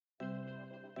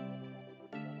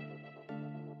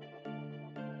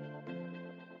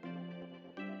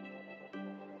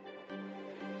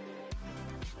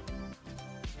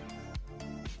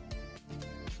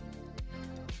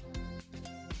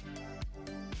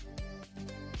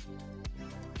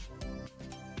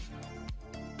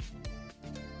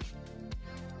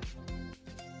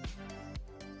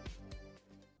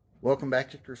Welcome back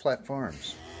to Hickory Flat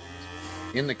Farms.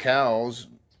 In the cows,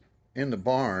 in the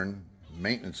barn,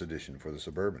 maintenance edition for the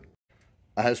Suburban.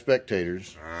 I have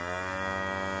spectators.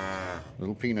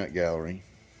 Little peanut gallery.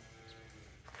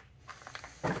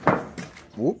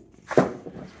 Whoop.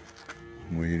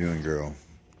 What are you doing, girl?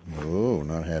 Oh,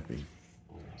 not happy.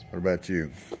 What about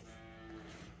you?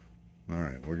 All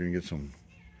right, we're gonna get some.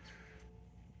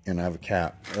 And I have a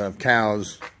cat. I have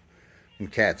cows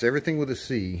and cats. Everything with a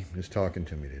C is talking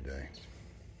to me today.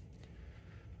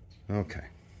 Okay.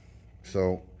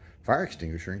 So, fire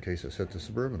extinguisher in case I set the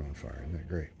Suburban on fire. Isn't that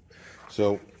great?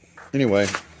 So, anyway,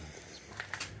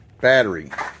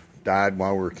 battery died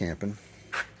while we were camping.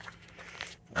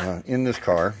 In this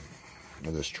car,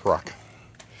 or this truck,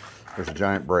 there's a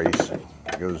giant brace.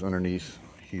 It goes underneath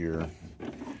here,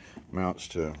 mounts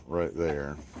to right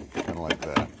there, kind of like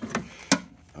that.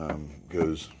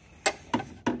 Goes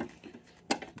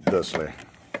thusly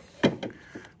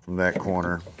from that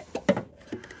corner.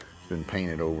 It's been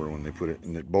painted over when they put it,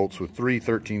 and it bolts with three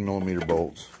 13mm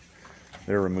bolts.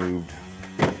 They're removed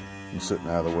and sitting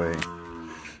out of the way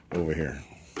over here.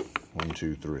 1,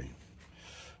 2, 3.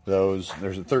 There's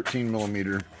a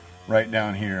 13mm right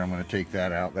down here. I'm going to take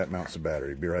that out. That mounts the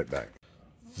battery. Be right back.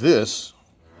 This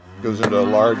goes into a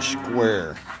large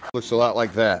square. Looks a lot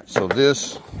like that. So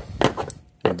this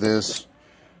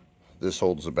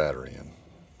holds the battery in.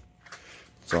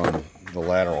 It's on the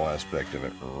lateral aspect of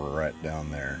it right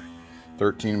down there.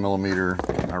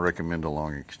 13mm. I recommend a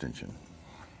long extension.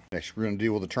 Next, we're going to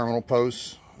deal with the terminal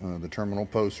posts. The terminal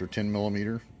posts are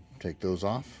 10mm. Take those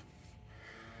off.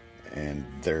 And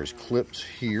there's clips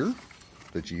here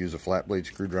that you use a flat blade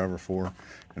screwdriver for.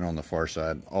 And on the far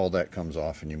side, all that comes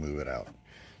off and you move it out.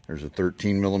 There's a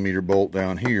 13mm bolt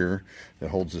down here that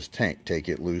holds this tank. Take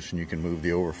it loose and you can move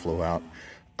the overflow out.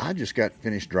 I just got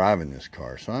finished driving this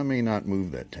car, so I may not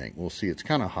move that tank. We'll see. It's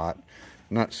kind of hot.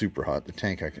 Not super hot. The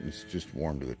tank, it's just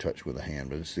warm to the touch with a hand,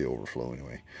 but it's the overflow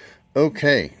anyway.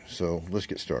 Okay, so let's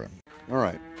get started. All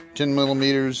right,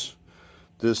 10mm.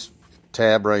 This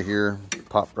tab right here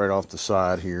popped right off the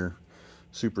side here.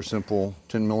 Super simple.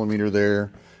 10mm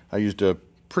there. I used a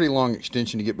pretty long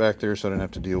extension to get back there so I didn't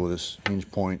have to deal with this hinge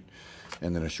point,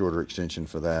 and then a shorter extension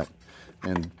for that.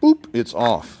 And boop, it's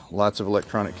off. Lots of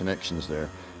electronic connections there.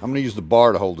 I'm going to use the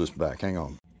bar to hold this back. Hang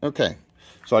on. Okay,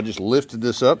 so I just lifted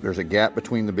this up. There's a gap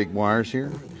between the big wires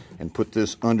here, and put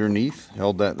this underneath.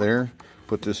 Held that there.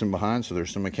 Put this in behind, so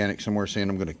there's some mechanic somewhere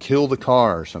saying I'm going to kill the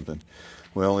car or something.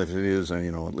 Well, if it is,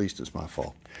 you know, at least it's my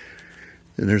fault.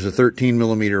 And there's a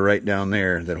 13mm right down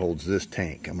there that holds this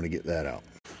tank. I'm going to get that out.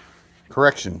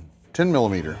 Correction,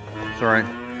 10mm. Sorry,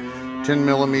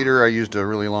 10mm. I used a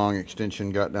really long extension,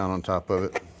 got down on top of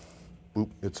it. Boop,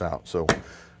 it's out. So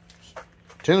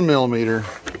 10mm,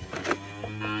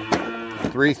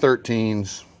 3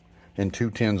 13s, and 2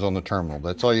 10s on the terminal.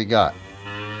 That's all you got.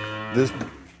 This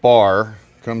bar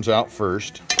comes out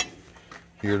first,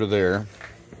 here to there.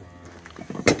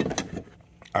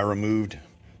 I removed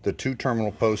the 2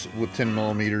 terminal posts with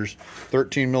 10mm,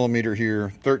 13mm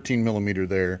here, 13mm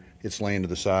there. It's laying to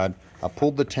the side. I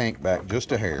pulled the tank back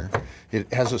just a hair.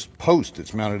 It has this post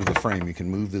that's mounted to the frame. You can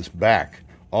move this back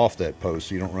off that post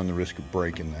so you don't run the risk of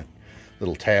breaking that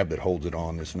little tab that holds it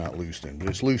on that's not loose in. But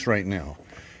it's loose right now.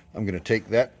 I'm going to take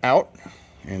that out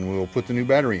and we'll put the new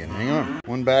battery in. Hang on.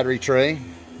 1 battery tray. A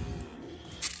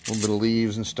little bit of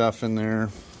leaves and stuff in there.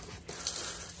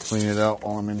 Clean it out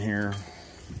while I'm in here.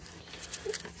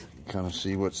 Kind of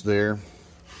see what's there.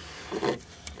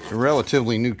 It's a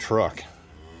relatively new truck,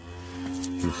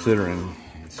 considering.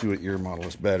 Let's see what year model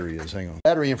this battery is. Hang on.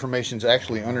 Battery information is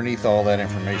actually underneath all that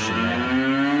information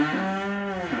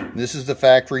now. This is the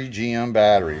factory GM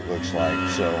battery, it looks like.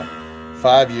 So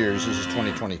 5 years. This is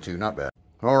 2022. Not bad.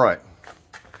 All right.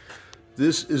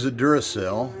 This is a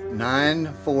Duracell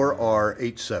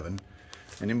 94R87,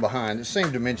 and in behind, the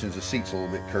same dimensions. The seat's a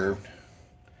little bit curved.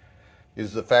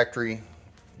 Is the factory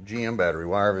GM battery.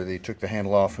 Why they took the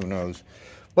handle off, who knows.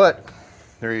 But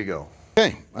there you go.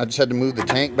 Okay, I just had to move the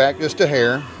tank back just a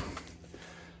hair,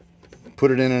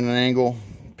 put it in at an angle,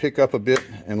 pick up a bit,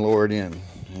 and lower it in.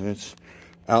 And it's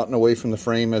out and away from the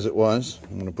frame as it was.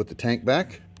 I'm going to put the tank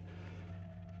back,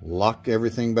 lock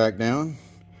everything back down,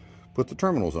 put the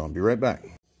terminals on. Be right back.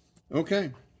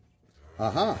 Okay.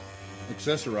 Aha.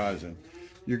 Accessorizing.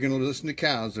 You're going to listen to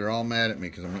cows. They're all mad at me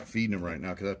because I'm not feeding them right now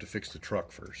because I have to fix the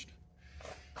truck first.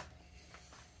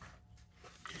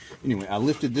 Anyway, I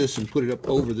lifted this and put it up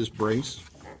over this brace.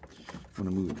 I'm going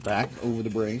to move it back over the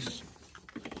brace.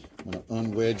 I'm going to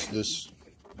unwedge this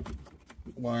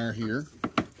wire here,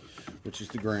 which is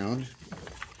the ground.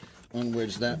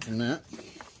 Unwedge that from that.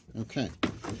 Okay,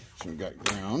 so we've got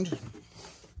ground.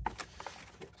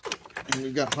 And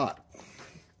we've got hot.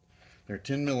 They're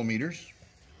 10 millimeters.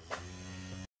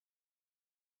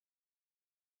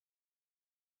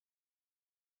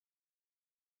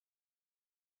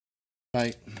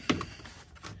 Tight.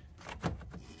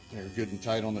 They're good and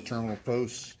tight on the terminal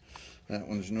posts. That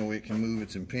one, there's no way it can move,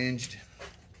 it's impinged.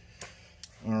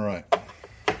 All right.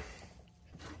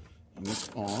 And this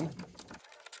on.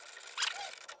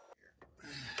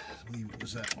 Leave it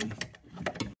as that one.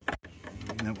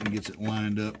 And that one gets it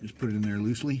lined up. Just put it in there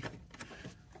loosely.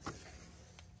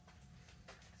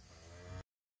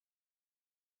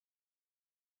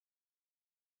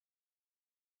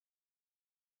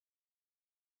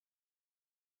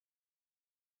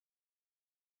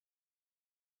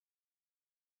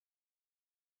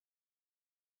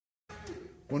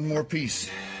 One more piece.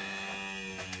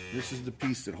 This is the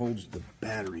piece that holds the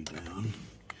battery down.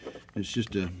 It's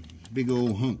just a big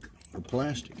old hunk of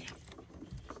plastic.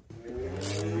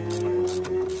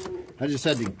 I just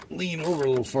had to lean over a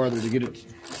little farther to get it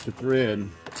to thread.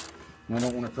 And I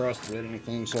don't want to cross thread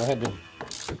anything, so I had to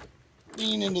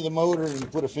lean into the motor and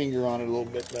put a finger on it a little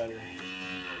bit better.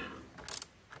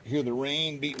 Hear the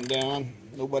rain beating down.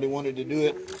 Nobody wanted to do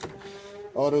it.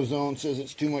 AutoZone says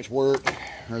it's too much work,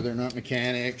 or they're not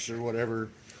mechanics or whatever.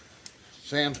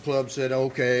 Sam's Club said,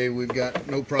 okay, we've got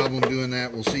no problem doing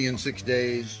that. We'll see you in 6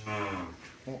 days.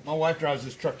 Well, my wife drives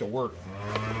this truck to work.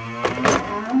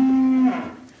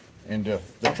 And the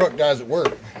truck dies at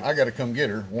work. I got to come get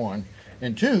her, one.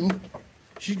 And two,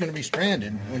 she's going to be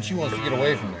stranded when she wants to get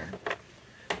away from there.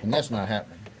 And that's not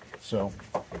happening. So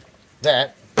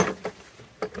that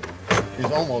is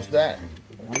almost that.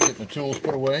 I'm getting the tools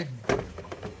put away.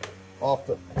 Off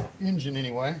the engine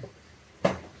anyway.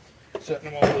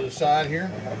 Setting them over to the side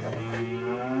here.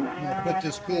 I'm gonna put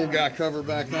this cool guy cover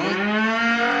back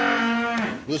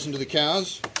on. Listen to the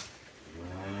cows.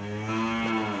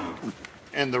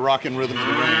 And the rocking rhythm of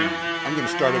the rain. I'm gonna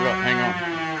start it up, hang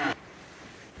on.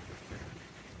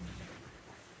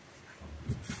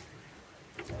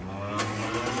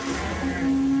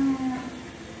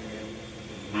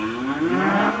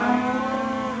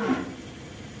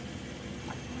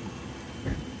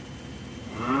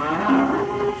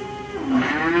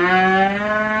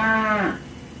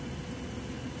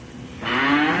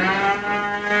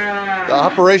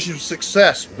 Operation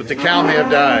success, but the cow may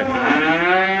have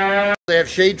died. They have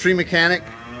shade tree mechanic.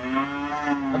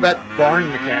 How about barn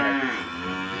mechanic?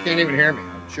 You can't even hear me.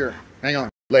 Sure. Hang on.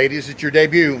 Ladies, it's your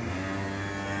debut.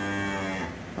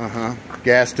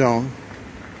 Gaston.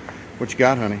 What you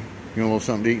got, honey? You want a little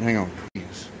something to eat? Hang on.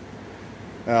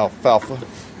 Alfalfa.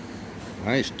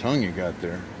 Nice tongue you got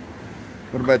there.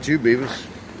 What about you, Beavis?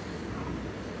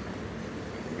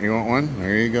 You want one?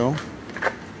 There you go.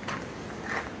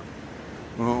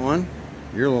 Want one?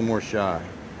 You're a little more shy.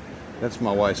 That's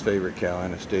my wife's favorite cow,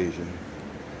 Anastasia.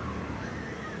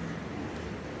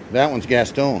 That one's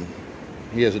Gaston.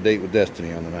 He has a date with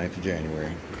Destiny on the 9th of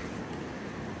January.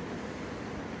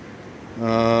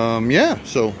 Yeah,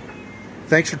 so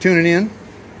thanks for tuning in.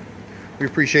 We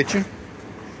appreciate you.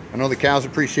 I know the cows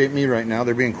appreciate me right now.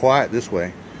 They're being quiet this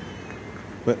way.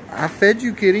 But I fed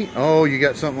you, kitty. Oh, you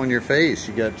got something on your face.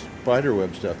 You got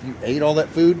spiderweb stuff. You ate all that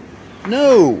food?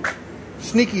 No!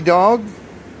 Sneaky dog.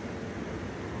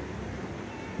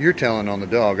 You're telling on the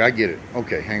dog. I get it.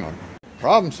 Okay, hang on.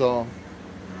 Problem solved.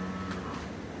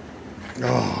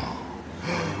 Oh.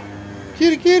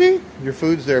 Kitty, kitty. Your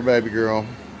food's there, baby girl.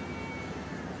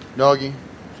 Doggy,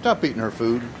 stop eating her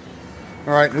food.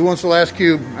 All right, who wants the last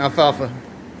cube? Alfalfa.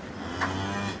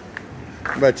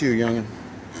 What about you, youngin?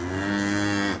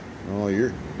 Oh,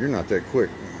 you're not that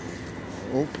quick.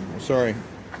 Oh, sorry.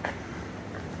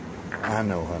 I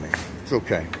know, honey. It's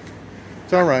okay.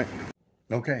 It's all right.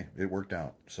 Okay, it worked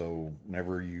out. So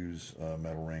never use a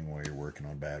metal ring while you're working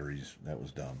on batteries. That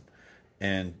was dumb.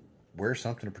 And wear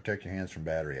something to protect your hands from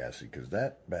battery acid, because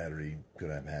that battery could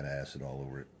have had acid all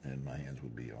over it and my hands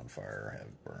would be on fire or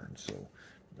have burned. So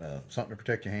something to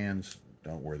protect your hands.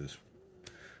 Don't wear this.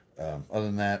 Other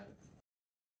than that,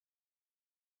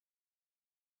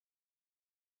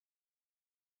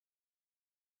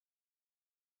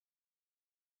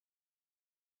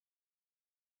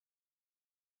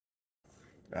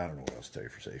 I don't know what else to tell you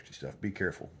for safety stuff. Be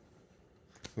careful.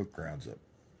 Hook grounds up.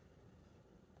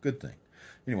 Good thing.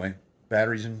 Anyway,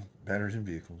 batteries and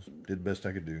vehicles. Did the best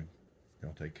I could do.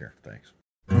 Y'all take care. Thanks.